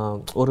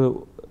ஒரு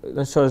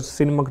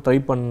சினிமாவுக்கு ட்ரை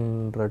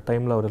பண்ணுற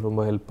டைமில் அவர்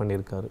ரொம்ப ஹெல்ப்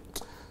பண்ணியிருக்காரு.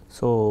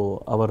 ஸோ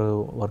அவர்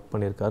ஒர்க்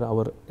பண்ணியிருக்காரு.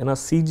 அவர் ஏன்னா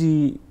சிஜி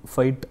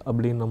ஃபைட்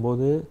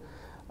அப்படின்னும்போது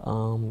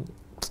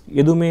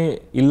எதுவுமே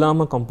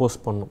இல்லாமல் கம்போஸ்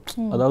பண்ணும்.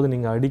 அதாவது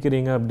நீங்கள்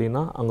அடிக்கிறீங்க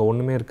அப்படின்னா அங்கே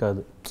ஒன்றுமே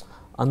இருக்காது.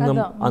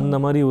 அந்த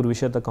மாதிரி ஒரு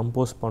விஷயத்தை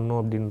கம்போஸ் பண்ணோம்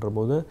அப்படின்ற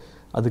போது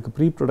அதுக்கு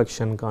ப்ரீ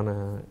ப்ரொடக்ஷனுக்கான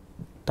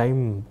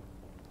டைம்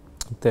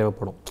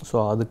தேவைப்படும். ஸோ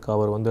அதுக்கு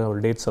அவர் வந்து அவர்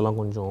டேட்ஸ் எல்லாம்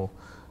கொஞ்சம்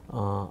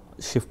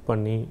ஷிஃப்ட்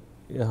பண்ணி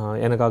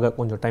எனக்காக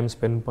கொஞ்சம் டைம்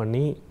ஸ்பெண்ட்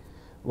பண்ணி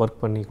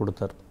ஒர்க் பண்ணி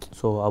கொடுத்தார்.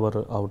 ஸோ அவர்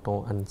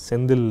ஆகட்டும் and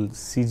Senthil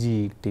CG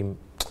team,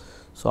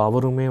 so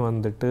அவருமே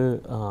வந்துட்டு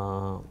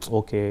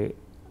ஓகே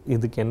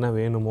இதுக்கு என்ன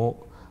வேணுமோ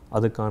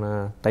அதுக்கான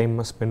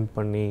டைமை ஸ்பெண்ட்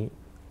பண்ணி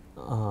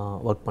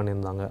ஒர்க்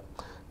பண்ணியிருந்தாங்க.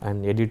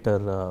 அண்ட்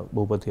எடிட்டர்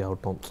பூபதி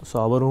ஆகட்டும், ஸோ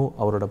அவரும்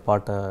அவரோட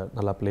பாட்டை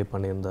நல்லா ப்ளே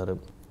பண்ணியிருந்தார்.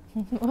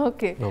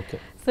 Okay okay.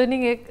 ஸோ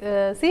நீங்கள்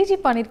சிஜி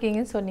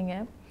பண்ணியிருக்கீங்கன்னு சொன்னீங்க.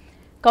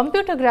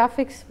 கம்ப்யூட்டர்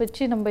கிராஃபிக்ஸ்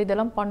வச்சு நம்ம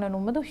இதெல்லாம்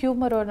பண்ணணும் போது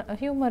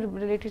ஹியூமர்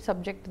ரிலேட்டட்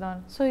சப்ஜெக்ட் தான்.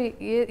 ஸோ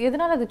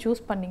எதனால் அதை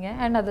சூஸ் பண்ணீங்க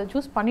அண்ட் அதை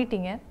சூஸ்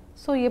பண்ணிட்டீங்க?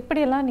 ஸோ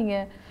எப்படியெல்லாம்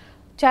நீங்கள்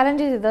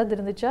சேலஞ்சஸ் ஏதாவது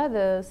இருந்துச்சா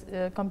அதை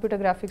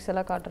கம்ப்யூட்டர் கிராஃபிக்ஸ்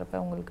எல்லாம்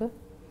காட்டுறப்ப உங்களுக்கு?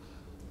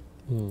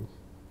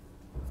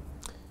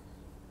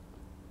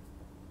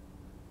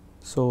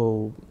 ஸோ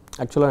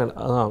ஆக்சுவலாக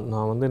அதான்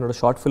நான் வந்து என்னோடய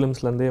ஷார்ட்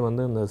ஃபிலிம்ஸ்லேருந்தே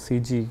வந்து இந்த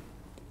சிஜி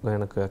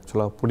எனக்கு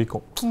ஆக்சுவலாக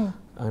பிடிக்கும்.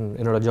 அண்ட்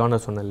என்னோடய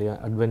ஜானர் சொன்னேன் இல்லையா,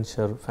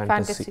 அட்வென்ச்சர்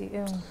ஃபேண்டசி.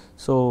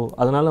 ஸோ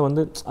அதனால்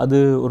வந்து அது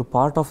ஒரு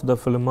பார்ட் ஆஃப் த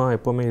ஃபிலிமாக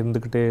எப்போவுமே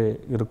இருந்துக்கிட்டே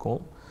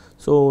இருக்கும்.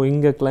 ஸோ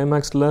இங்கே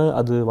கிளைமேக்ஸில்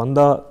அது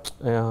வந்தால்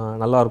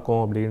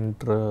நல்லாயிருக்கும்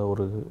அப்படின்ற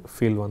ஒரு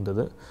ஃபீல்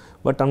வந்தது.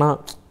 பட் ஆனால்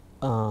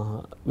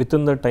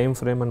within the time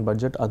frame and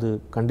budget அது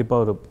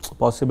கண்டிப்பாக ஒரு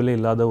பாசிபிளே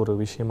இல்லாத ஒரு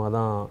விஷயமாக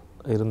தான்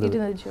இருந்தது.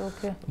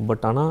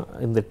 பட் ஆனால்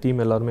இந்த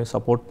டீம் எல்லாருமே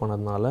சப்போர்ட்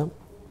பண்ணதுனால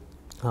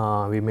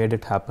we made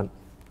it happen.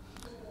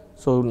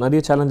 So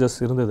நிறைய சேலஞ்சஸ்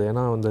இருந்தது.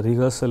 ஏன்னா அந்த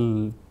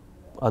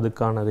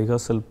அதுக்கான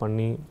ரிஹர்சல்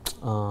பண்ணி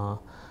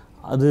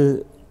அது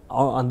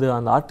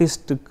அந்த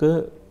ஆர்டிஸ்ட்டுக்கு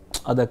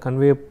அதை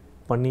கன்வே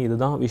பண்ணி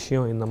இதுதான்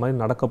விஷயம் இந்த மாதிரி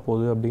நடக்க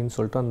போகுது அப்படின்னு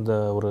சொல்லிட்டு அந்த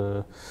ஒரு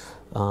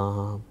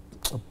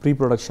ப்ரீ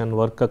ப்ரொடக்ஷன்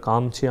ஒர்க்கை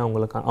காமிச்சு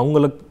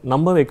அவங்களுக்கு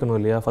நம்ப வைக்கணும்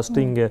இல்லையா.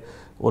 ஃபஸ்ட்டு இங்கே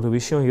ஒரு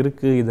விஷயம்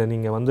இருக்குது, இதை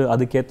நீங்கள் வந்து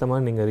அதுக்கேற்ற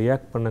மாதிரி நீங்கள்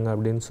ரியாக்ட் பண்ணுங்க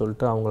அப்படின்னு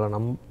சொல்லிட்டு அவங்கள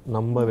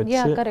நம்ப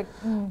வச்சு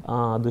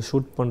அது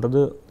ஷூட்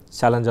பண்ணுறது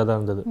சேலஞ்சாக தான்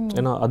இருந்தது.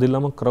 ஏன்னா அது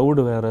இல்லாமல்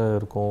க்ரௌடு வேறு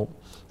இருக்கும்,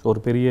 ஒரு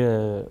பெரிய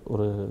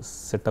ஒரு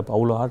செட்டப்,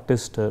 அவ்வளோ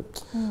ஆர்டிஸ்ட்டு.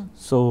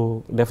 ஸோ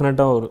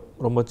டெஃபினட்டாக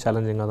ரொம்ப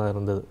சேலஞ்சிங்காக தான்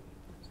இருந்தது.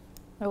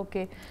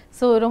 ஓகே.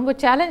 ஸோ ரொம்ப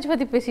சேலஞ்ச்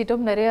பற்றி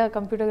பேசிட்டோம். நிறையா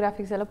கம்ப்யூட்டர்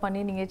கிராஃபிக்ஸ் எல்லாம்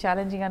பண்ணி நீங்கள்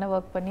சேலஞ்சிங்கான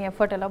ஒர்க் பண்ணி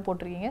எஃபர்ட் எல்லாம்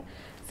போட்டிருக்கீங்க.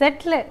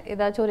 செட்டில்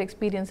ஏதாச்சும் ஒரு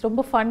எக்ஸ்பீரியன்ஸ்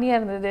ரொம்ப ஃபன்னியாக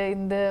இருந்தது,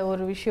 இந்த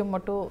ஒரு விஷயம்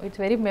மட்டும்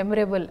இட்ஸ் வெரி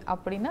மெமரபிள்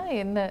அப்படின்னா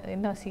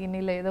என்ன சீன்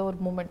இல்லை ஏதோ ஒரு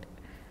மூமெண்ட்?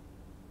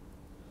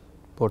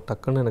 இப்போது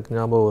டக்குன்னு எனக்கு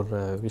ஞாபகம்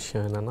ஒரு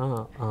விஷயம் என்னென்னா,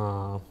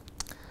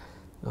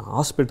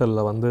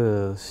 ஹாஸ்பிட்டலில் வந்து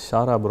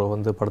ஷாரா ப்ரோ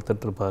வந்து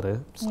படுத்துட்ருப்பார்.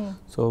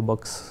 ஸோ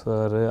பக்ஸ்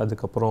சார்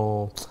அதுக்கப்புறம்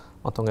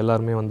மற்றவங்க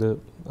எல்லாருமே வந்து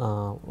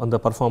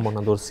பர்ஃபார்ம்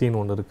பண்ண அந்த ஒரு சீன்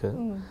ஒன்று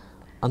இருக்குது.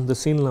 அந்த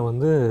சீனில்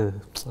வந்து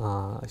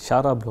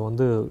ஷாரா ப்ரோ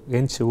வந்து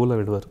ஏஞ்சி ஊழ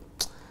விடுவார்.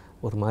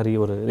 ஒரு மாதிரி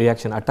ஒரு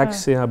ரியாக்ஷன்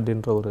அட்டாக்ஸே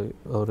அப்படின்ற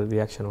ஒரு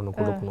ரியாக்ஷன் ஒன்று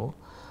கொடுக்கணும்.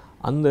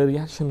 அந்த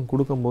ரியாக்ஷன்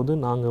கொடுக்கும்போது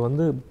நாங்கள்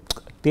வந்து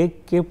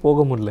டேக்கே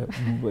போக முடியல,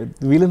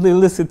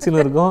 விழுந்து சிரிச்சுன்னு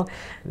இருக்கோம்.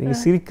 நீங்கள்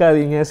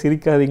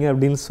சிரிக்காதீங்க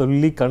அப்படின்னு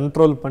சொல்லி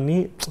கண்ட்ரோல் பண்ணி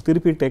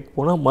திருப்பி டேக்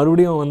போனால்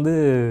மறுபடியும் வந்து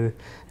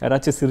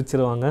யாராச்சும்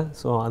சிரிச்சிருவாங்க.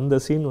 ஸோ அந்த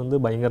சீன் வந்து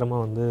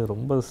பயங்கரமாக வந்து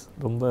ரொம்ப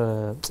ரொம்ப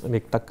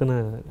எனக்கு டக்குன்னு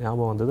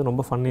ஞாபகம் வந்தது.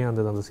 ரொம்ப ஃபன்னியாக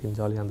இருந்தது அந்த சீன்,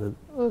 ஜாலியாக இருந்தது.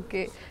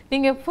 ஓகே.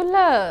 நீங்கள்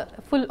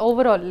full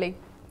overall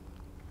like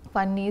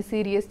funny,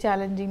 serious,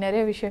 challenging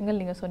நிறைய விஷயங்கள்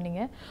நீங்கள்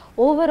சொன்னீங்க.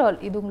 ஓவரால்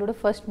இது உங்களோட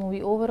ஃபர்ஸ்ட்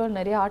மூவி. ஓவரால்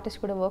நிறைய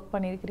ஆர்டிஸ்ட் கூட ஒர்க்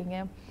பண்ணியிருக்கிறீங்க,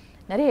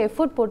 நிறைய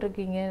எஃபோர்ட்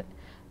போட்டிருக்கீங்க.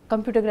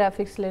 கம்ப்யூட்டர்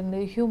கிராஃபிக்ஸ்லேருந்து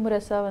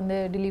ஹியூமரஸாக வந்து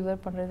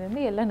டெலிவர்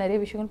பண்ணுறதுலேருந்து எல்லாம் நிறைய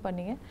விஷயங்கள்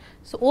பண்ணீங்க.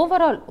 ஸோ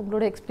ஓவரால்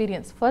உங்களோட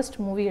எக்ஸ்பீரியன்ஸ், ஃபர்ஸ்ட்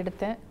மூவி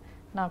எடுத்தேன்,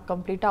 நான்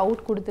கம்ப்ளீட்டாக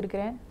அவுட்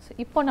கொடுத்துருக்கிறேன், ஸோ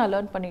இப்போ நான்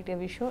லேர்ன் பண்ணிக்கிட்ட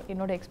விஷயம்,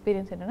 என்னோடய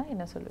எக்ஸ்பீரியன்ஸ் என்னென்னா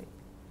என்ன சொல்லுவேன்?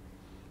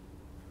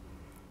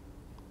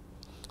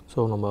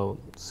 ஸோ நம்ம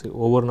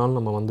ஒவ்வொரு நாளும்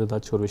நம்ம வந்து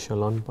ஏதாச்சும் ஒரு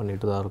விஷயம் லேர்ன்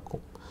பண்ணிட்டு தான்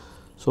இருக்கோம்.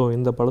 ஸோ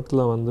இந்த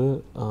படத்தில் வந்து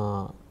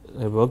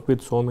I work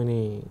with so many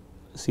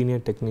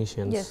senior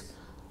technicians.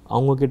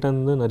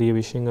 அவங்கக்கிட்டேருந்து நிறைய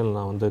விஷயங்கள்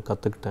நான் வந்து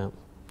கற்றுக்கிட்டேன்.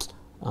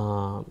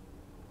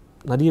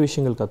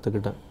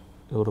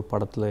 ஒரு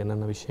படத்தில்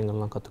என்னென்ன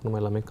விஷயங்கள்லாம் கற்றுக்கணுமோ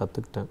எல்லாமே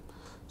கற்றுக்கிட்டேன்.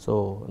 ஸோ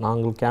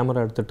நாங்கள்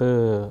கேமரா எடுத்துகிட்டு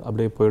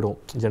அப்படியே போயிடுவோம்.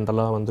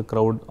 ஜென்ரலாக வந்து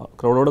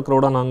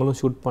க்ரௌடாக நாங்களும்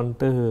ஷூட்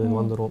பண்ணிட்டு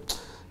வந்துடுவோம்.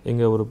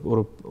 இங்கே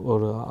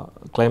ஒரு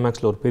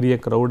கிளைமேக்ஸில் ஒரு பெரிய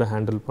க்ரௌடை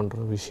ஹேண்டில்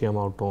பண்ணுற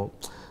விஷயமாகட்டும்,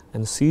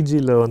 அண்ட்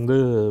சிஜியில் வந்து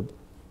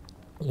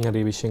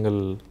நிறைய விஷயங்கள்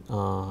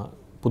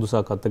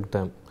புதுசாக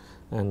கற்றுக்கிட்டேன்.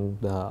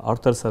 அண்ட்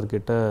ஆர்த்தர்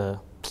சார்கிட்ட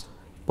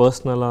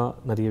பர்ஸ்னலாக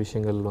நிறைய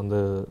விஷயங்கள்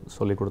வந்து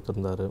சொல்லி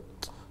கொடுத்துருந்தாரு.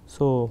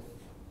 So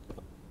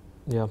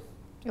yeah.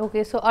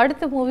 ஓகே. ஸோ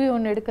அடுத்த மூவி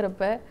ஒன்று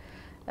எடுக்கிறப்ப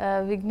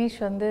விக்னேஷ்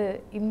வந்து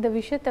இந்த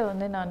விஷயத்தை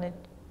வந்து நான்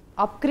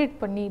அப்கிரேட்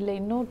பண்ணி இல்லை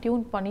இன்னும்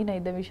டியூன் பண்ணி நான்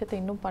இந்த விஷயத்தை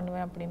இன்னும்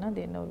பண்ணுவேன் அப்படின்னா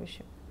அது என்ன ஒரு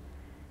விஷயம்?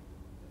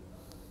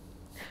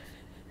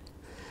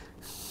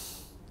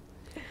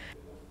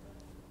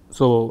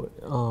 ஸோ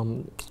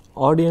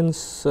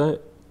ஆடியன்ஸை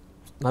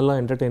நல்லா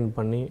என்டர்டெயின்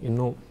பண்ணி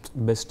இன்னும்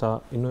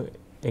பெஸ்ட்டாக இன்னும்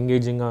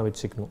என்கேஜிங்காக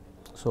வச்சுக்கணும்.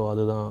 ஸோ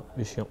அதுதான்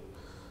விஷயம்.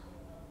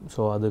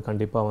 ஸோ அது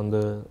கண்டிப்பாக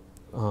வந்து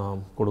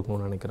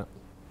கொடுக்கணும்னு நினைக்கிறேன்.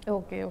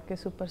 Okay okay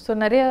super. ஸோ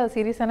நிறைய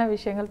சீரியஸான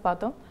விஷயங்கள்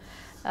பார்த்தோம்.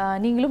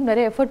 நீங்களும்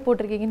நிறைய எஃபர்ட்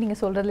போட்டிருக்கீங்கன்னு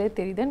நீங்கள் சொல்கிறதுலே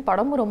தெரியுது.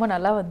 படமும் ரொம்ப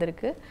நல்லா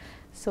வந்திருக்கு.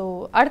 ஸோ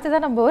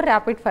அடுத்ததான் நம்ம ஒரு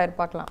ரேபிட் ஃபயர்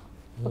பார்க்கலாம்.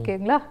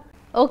 ஓகேங்களா?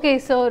 Okay,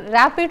 so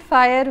rapid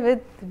fire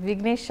with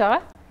விக்னேஷா.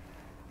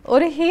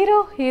 ஒரு ஹீரோ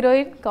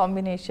ஹீரோயின்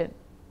காம்பினேஷன்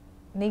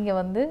நீங்கள்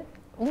வந்து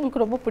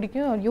உங்களுக்கு ரொம்ப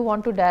பிடிக்கும், யூ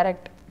வாண்ட் டு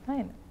டைரக்ட்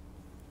என்ன?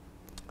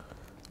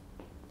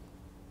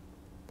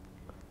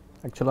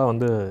 ஆக்சுவலாக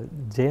வந்து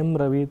ஜெயம்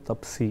ரவி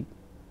தப்சி.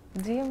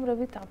 ஜிஎம்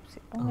ரவி தாப்சி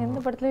அவங்க எந்த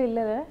படத்துலையும்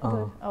இல்லை.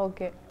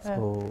 ஓகே,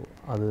 ஸோ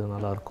அது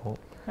நல்லாயிருக்கும்.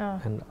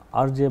 And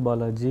RJ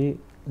Balaji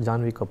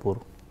Janhvi Kapoor.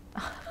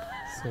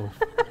 So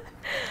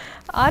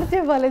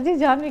RJ Balaji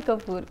Janhvi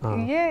Kapoor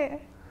ஏ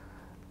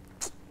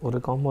ஒரு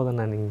காம்போ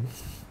தானே நீங்கள்.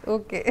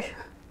 ஓகே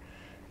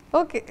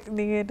ஓகே,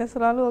 நீங்கள் என்ன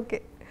சொன்னாலும் okay.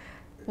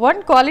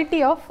 One quality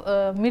of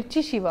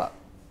Mirchi Siva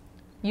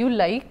you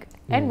like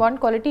and one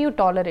quality you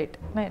tolerate.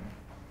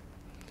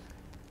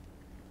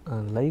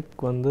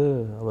 Like வந்து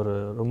அவர்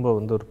ரொம்ப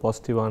வந்து ஒரு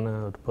பாசிட்டிவான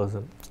ஒரு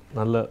பர்சன்.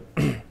 நல்ல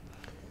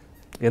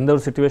எந்த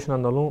ஒரு சுச்சுவேஷனாக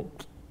இருந்தாலும்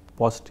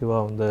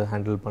பாசிட்டிவாக வந்து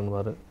ஹேண்டில்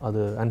பண்ணுவார்.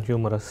 அது அண்ட்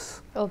ஹியூமரஸ்.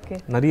 ஓகே,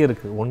 நிறைய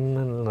இருக்குது.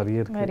 ஒன்று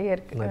நிறைய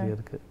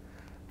இருக்குது.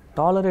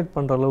 டாலரேட்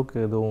பண்ணுற அளவுக்கு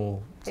எதுவும்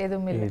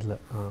இல்லை.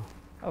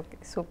 Okay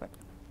super.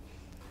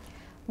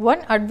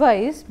 One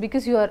advice,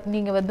 because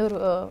நீங்கள் வந்து ஒரு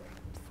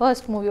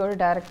ஃபர்ஸ்ட் மூவியோட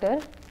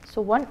director. So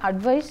one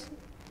advice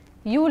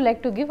you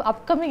like to give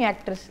upcoming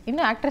actress,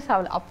 இன்னும் ஆக்ட்ரஸ்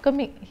ஆகல,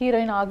 அப்கமிங்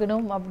ஹீரோயின்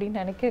ஆகணும்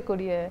அப்படின்னு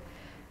நினைக்கக்கூடிய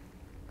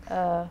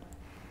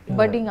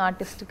பட்டிங்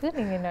ஆர்டிஸ்ட்டுக்கு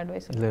நீங்கள் என்ன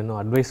அட்வைஸ்? இல்லை, இன்னும்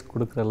அட்வைஸ்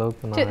கொடுக்குற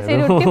அளவுக்கு சரி,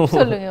 ஒரு டிப்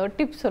சொல்லுங்கள், ஒரு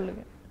டிப்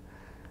சொல்லுங்கள்.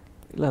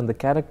 இல்லை, அந்த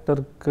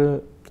கேரக்டருக்கு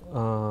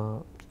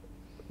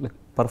லைக்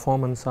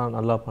பர்ஃபார்மன்ஸாக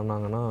நல்லா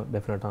பண்ணாங்கன்னா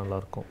டெஃபினட்டாக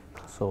நல்லாயிருக்கும்.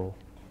 ஸோ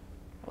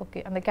ஓகே,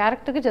 அந்த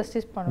கேரக்டருக்கு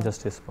ஜஸ்டிஸ்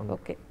பண்ணணும்.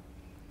 ஓகே,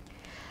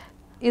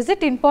 இஸ்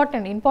இட்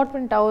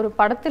இம்பார்ட்டண்ட்டா ஒரு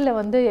படத்தில்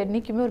வந்து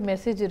என்றைக்குமே ஒரு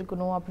மெசேஜ்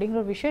இருக்கணும் அப்படிங்கிற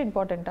ஒரு விஷயம்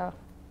இம்பார்ட்டண்ட்டா?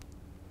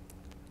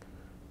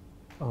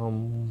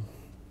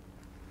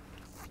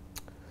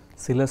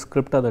 சில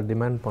ஸ்கிரிப்ட் அதை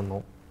டிமாண்ட்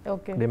பண்ணும்.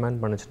 ஓகே,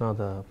 டிமாண்ட் பண்ணிச்சுன்னா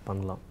அதை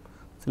பண்ணலாம்.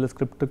 சில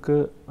ஸ்கிரிப்டுக்கு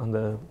அந்த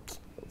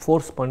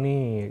ஃபோர்ஸ் பண்ணி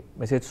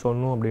மெசேஜ்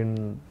சொல்லணும்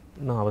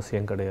அப்படின்னு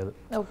அவசியம் கிடையாது.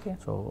 ஓகே,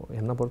 ஸோ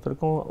என்னை பொறுத்த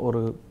வரைக்கும்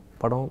ஒரு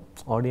படம்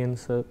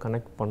ஆடியன்ஸை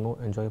கனெக்ட் பண்ணும்,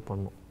 என்ஜாய்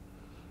பண்ணும்,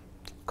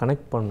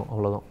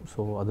 அவ்வளோதான். ஸோ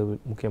அது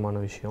முக்கியமான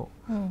விஷயம்.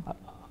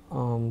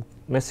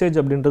 மெசேஜ்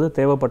அப்படின்றது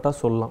தேவைப்பட்டால்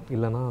சொல்லலாம்,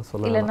 இல்லைன்னா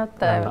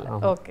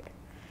சொல்லலாம். ஓகே,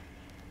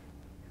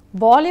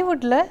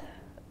 பாலிவுட்டில்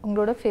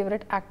உங்களோட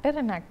ஃபேவரட் ஆக்டர்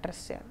அண்ட்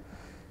ஆக்ட்ரஸ் யார்?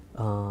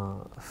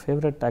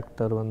 ஃபேவரட்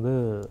ஆக்டர் வந்து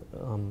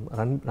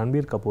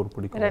ரன்பீர் கபூர்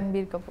பிடிக்கும்.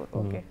 Ranbir Kapoor.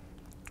 Okay.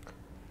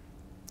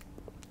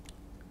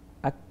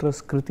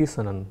 Actress Kriti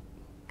சனன்.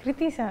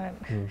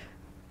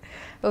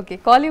 Okay.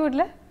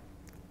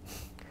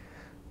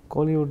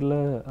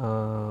 காலிவுட்டில்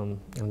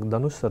எனக்கு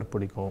தனுஷ் சார்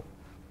பிடிக்கும்.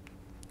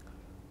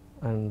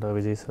 And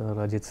Vijay sir,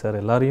 Ajith sir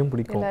எல்லாரையும்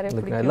பிடிக்கும்.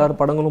 எல்லார்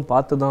படங்களும்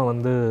பார்த்து தான்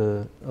வந்து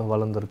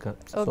வளர்ந்துருக்கேன்.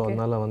 ஸோ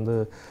அதனால் வந்து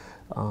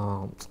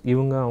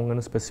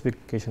அவங்கன்னு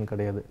ஸ்பெசிஃபிகேஷன்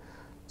கிடையாது.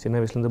 சின்ன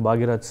வயசுலேருந்து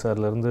பாக்யராஜ்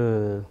சார்லேருந்து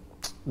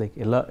லைக்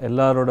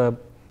எல்லாரோட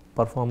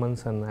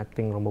பர்ஃபார்மன்ஸ் அண்ட்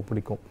ஆக்டிங் ரொம்ப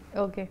பிடிக்கும்.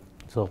 ஓகே.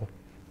 So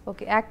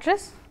okay.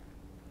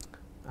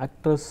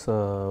 ஆக்ட்ரஸ்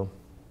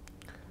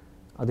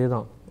அதே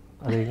தான்.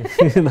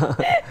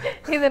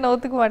 இதை நான்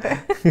ஒத்துக்க மாட்டேன்.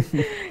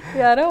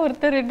 யாரோ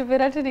ஒருத்தர் 2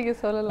 பேராச்சும் நீங்கள்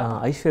சொல்லலாம்.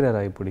 ஐஸ்வர்யா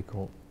ராய்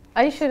பிடிக்கும்.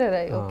 ஐஸ்வர்யா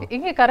ராய். ஓகே.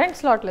 இங்கே கரண்ட்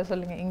ஸ்லாட்டில்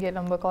சொல்லுங்கள். இங்கே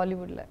நம்ம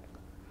காலிவுட்டில்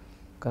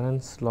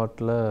கரண்ட்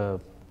ஸ்லாட்டில்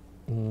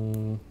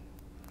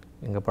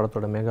எங்கள்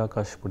படத்தோட மேகா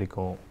ஆகாஷ்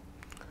பிடிக்கும்.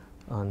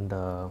 And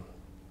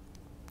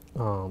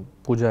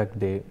Pooja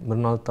Hegde,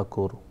 Mrunal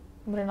Thakur.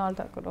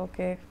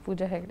 Okay.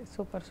 Pooja Hegde.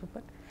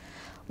 Super.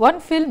 One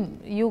film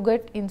you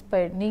get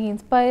inspired, நீங்கள்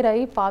இன்ஸ்பயர்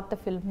ஆகி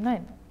பார்த்த ஃபில்ம்னா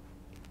என்ன?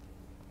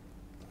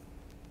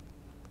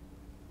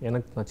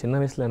 நான் சின்ன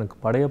வயசில் எனக்கு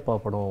படையப்பா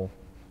படம்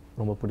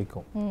ரொம்ப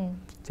பிடிக்கும்.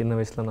 சின்ன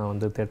வயசில் நான்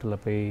வந்து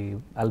தேட்டரில் போய்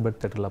ஆல்பர்ட்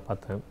தேட்டரில்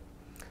பார்த்தேன்.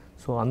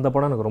 ஸோ அந்த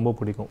படம் எனக்கு ரொம்ப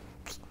பிடிக்கும்.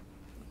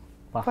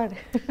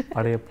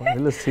 படையப்பா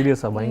இல்லை,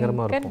 சீரியஸாக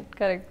பயங்கரமாக இருக்கும்.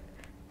 கரெக்ட்.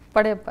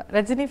 படையப்பா.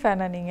 ரஜினி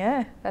ஃபேனா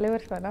நீங்கள்?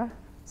 தலைவர் ஃபேனா?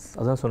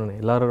 அதான் சொன்னேன்,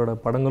 எல்லாரோட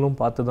படங்களும்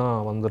பார்த்து தான்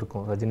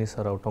வந்திருக்கோம். ரஜினி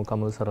சார் ஆகட்டும்,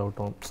 கமல் சார்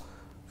ஆகட்டும்.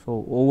 ஸோ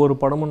ஒவ்வொரு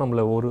படமும்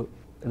நம்மளை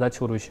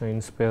ஏதாச்சும் ஒரு விஷயம்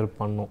இன்ஸ்பயர்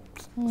பண்ணும்.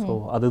 ஸோ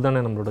அதுதானே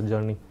நம்மளோட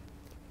ஜேர்னி.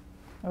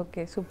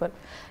 Okay, super.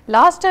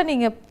 லாஸ்ட்டாக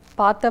நீங்கள்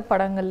பார்த்த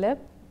படங்களில்,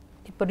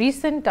 இப்போ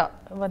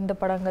ரீசெண்டாக வந்த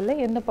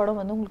படங்களில் எந்த படம்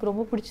வந்து உங்களுக்கு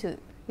ரொம்ப பிடிச்சது?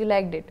 You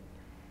liked it?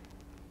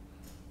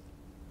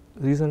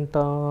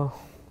 ரீசெண்டாக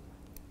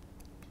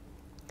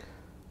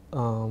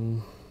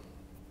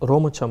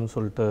ரோமச்சம்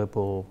சொல்லிட்டு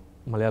இப்போது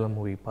மலையாளம்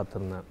மூவி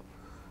பார்த்துருந்தேன்.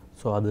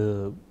 ஸோ அது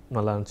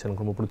நல்லா இருந்துச்சு,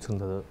 எனக்கு ரொம்ப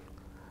பிடிச்சிருந்தது.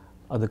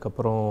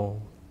 அதுக்கப்புறம்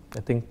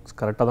ஐ திங்க்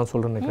கரெக்டாக தான்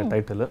சொல்கிறேன்னு நினைக்கிறேன்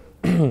டைட்டில்.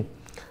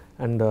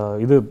 அண்ட்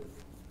இது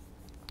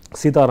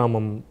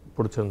சீதாராமம்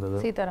பிடிச்சிருந்தது.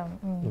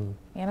 சீதாராமம்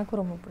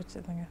எனக்கும் ரொம்ப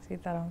பிடிச்சதுங்க,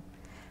 Sita Ramam.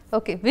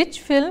 Okay. Which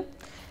film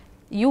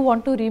you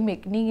want to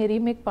remake, நீங்கள்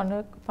ரீமேக்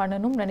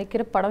பண்ணணும்னு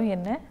நினைக்கிற படம்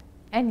என்ன,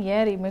 அண்ட்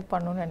ஏன் ரீமேக்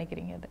பண்ணணும்னு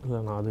நினைக்கிறீங்க? அது இல்லை,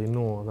 நான் அது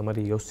இன்னும் அந்த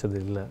மாதிரி யோசிச்சது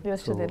இல்லை.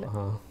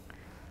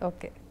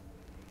 ஓகே.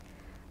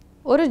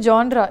 ஒரு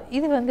ஜான்ரா,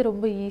 இது வந்து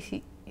ரொம்ப ஈஸி,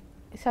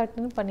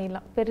 சட்டுன்னு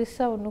பண்ணிடலாம்,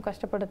 பெருசாக ஒன்றும்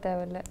கஷ்டப்பட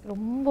தேவையில்லை,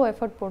 ரொம்ப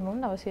எஃபர்ட்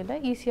போடணும்னு அவசியம் இல்லை,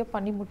 ஈஸியாக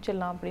பண்ணி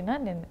முடிச்சிடலாம் அப்படின்னா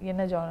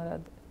என்ன ஜானர்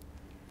அது?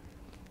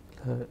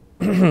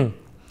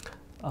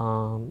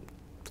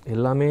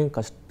 எல்லாமே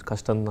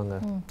கஷ்டம்தாங்க.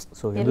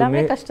 ஸோ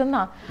எல்லாமே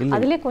கஷ்டம்தான்,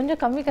 அதுலேயே கொஞ்சம்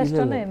கம்மி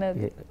கஷ்டம்னா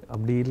என்னது?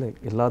 அப்படி இல்லை,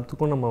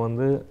 எல்லாத்துக்கும் நம்ம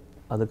வந்து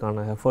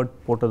அதுக்கான எஃபர்ட்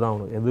போட்டு தான்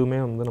ஆகணும். எதுவுமே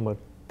வந்து நம்ம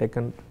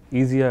டேக்கன்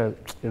ஈஸியாக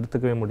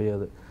எடுத்துக்கவே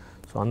முடியாது.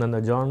 ஸோ அந்தந்த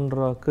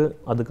ஜான்ராக்கு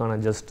அதுக்கான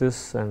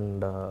ஜஸ்டிஸ்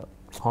அண்ட்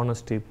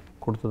ஹானஸ்டி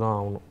கொடுத்து தான்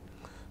ஆகணும்.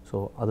 ஸோ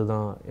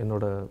அதுதான்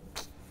என்னோட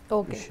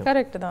ஓகே,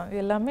 கரெக்டு தான்,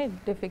 எல்லாமே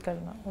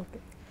டிஃபிகல்ட் தான். ஓகே,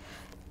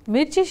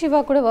 மிர்ச்சி சிவா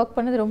கூட ஒர்க்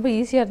பண்ணது ரொம்ப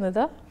ஈஸியாக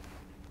இருந்ததா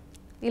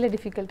இல்லை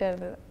டிஃபிகல்ட்டாக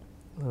இருந்ததா?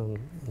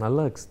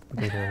 நல்லா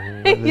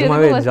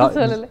நிஜமாவே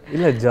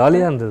இல்லை,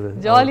 ஜாலியாக இருந்தது.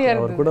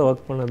 அவர் கூட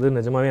ஒர்க் பண்ணது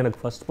நிஜமாவே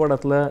எனக்கு ஃபர்ஸ்ட்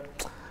படத்தில்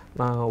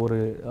நான்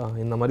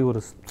இந்த மாதிரி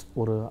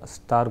ஒரு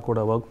ஸ்டார் கூட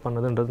ஒர்க்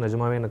பண்ணதுன்றது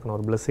நிஜமாவே எனக்கு நான்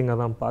ஒரு பிளெஸ்ஸிங்காக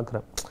தான்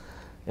பார்க்குறேன்.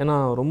 ஏன்னா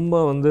ரொம்ப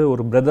வந்து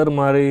ஒரு பிரதர்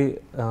மாதிரி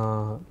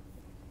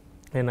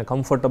என்னை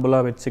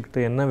கம்ஃபர்டபுளாக வச்சுக்கிட்டு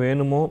என்ன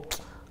வேணுமோ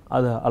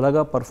அதை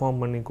அழகாக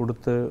பர்ஃபார்ம் பண்ணி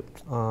கொடுத்து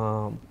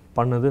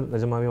பண்ணது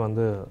நிஜமாவே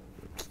வந்து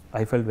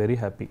I felt very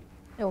happy.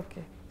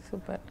 Okay,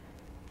 super.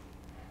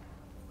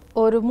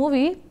 ஒரு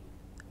மூவி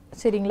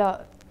சரிங்களா,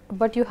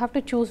 but you have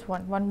to choose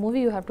one movie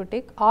you have to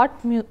take.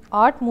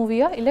 Art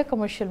மூவியா இல்லை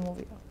கமர்ஷியல்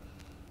மூவியா?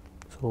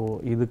 ஸோ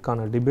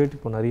இதுக்கான டிபேட்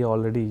இப்போ நிறைய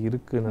ஆல்ரெடி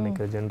இருக்குதுன்னு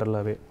நினைக்கிறேன்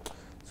ஜென்ரலாகவே.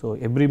 So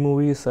every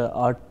movie is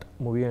art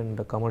movie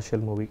and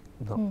commercial movie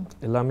தான்.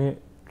 எல்லாமே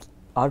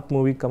ஆர்ட்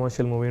மூவி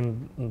கமர்ஷியல்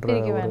மூவின்ற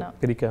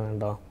பிரிக்க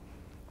வேண்டாம்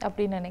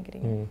அப்படின்னு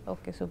நினைக்கிறீங்க.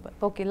 Okay, super.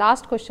 Okay,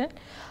 last question.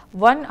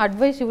 One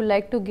advice you would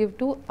like to give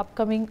to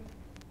upcoming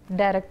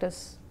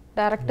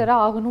டைரக்டராக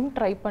ஆகணும்னு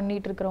ட்ரை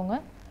பண்ணிட்டு இருக்கிறவங்க,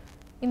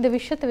 இந்த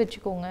விஷயத்தை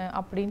வச்சுக்கோங்க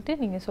அப்படின்ட்டு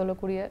நீங்கள்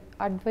சொல்லக்கூடிய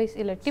அட்வைஸ்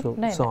இல்லை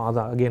டிப்னா? ஸோ அது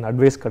அகெயின்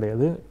அட்வைஸ்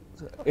கிடையாது,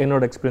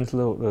 என்னோட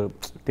எக்ஸ்பீரியன்ஸில் ஒரு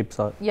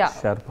டிப்ஸாக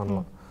ஷேர்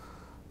பண்ணலாம்.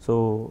 ஸோ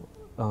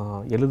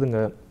எழுதுங்க.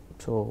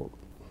 So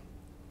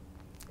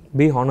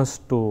be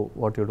honest to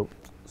what you two.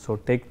 So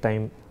take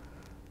time.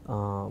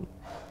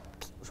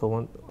 So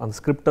அந்த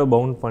ஸ்கிரிப்டை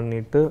பவுண்ட்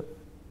பண்ணிவிட்டு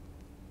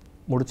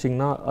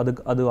முடிச்சிங்கன்னா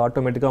அது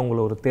ஆட்டோமேட்டிக்காக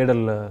உங்களை ஒரு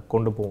தேடலில்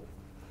கொண்டு போகும்.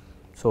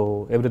 So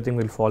every thing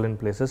will fall in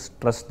places,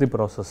 trust the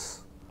process,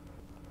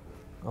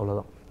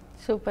 அவ்வளோதான்.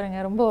 சூப்பருங்க,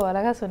 ரொம்ப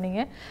அழகாக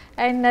சொன்னீங்க.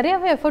 அண்ட்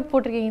நிறையாவே எஃபர்ட்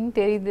போட்டிருக்கீங்கன்னு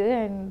தெரியுது.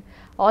 And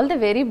all the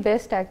very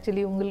best.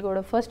 Actually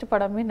உங்களோட ஃபர்ஸ்ட்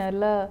படமே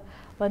நல்லா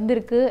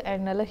வந்திருக்கு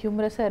அண்ட் நல்லா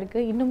ஹியூமரஸாக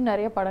இருக்குது. இன்னும்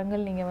நிறைய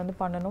படங்கள் நீங்கள் வந்து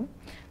பண்ணணும்.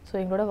 ஸோ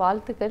எங்களோட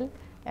வாழ்த்துக்கள்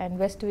and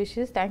best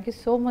wishes. Thank you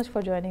so much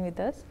for joining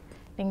with us.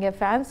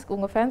 நீங்கள்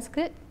உங்கள்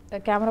ஃபேன்ஸ்க்கு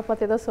கேமரா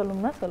பார்த்து ஏதோ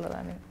சொல்லணும்னா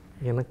சொல்லலாம். நீங்கள்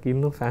எனக்கு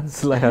இன்னும்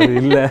ஃபேன்ஸ்லாம் யாரும்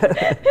இல்லை,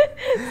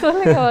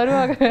 சொல்லுங்க,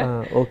 வருவாங்க.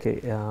 Okay,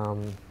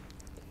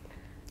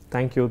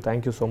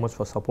 thank you so much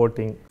for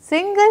supporting.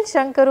 Single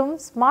ஷங்கரும்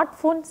smart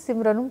phone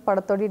சிம்ரனும்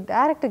படத்தோடைய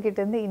டேரக்டர்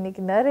கிட்டேருந்து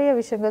இன்றைக்கி நிறைய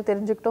விஷயங்கள்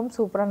தெரிஞ்சுக்கிட்டோம்.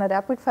 சூப்பரான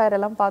ரேபிட் ஃபயர்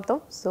எல்லாம்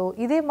பார்த்தோம். ஸோ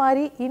இதே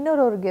மாதிரி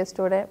இன்னொரு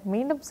கெஸ்ட்டோட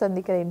மீண்டும்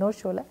சந்திக்கிற இன்னொரு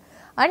ஷோவில்.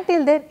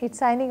 Until then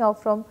it's signing off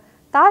from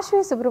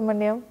Tashvi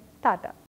Subramaniam. Tata.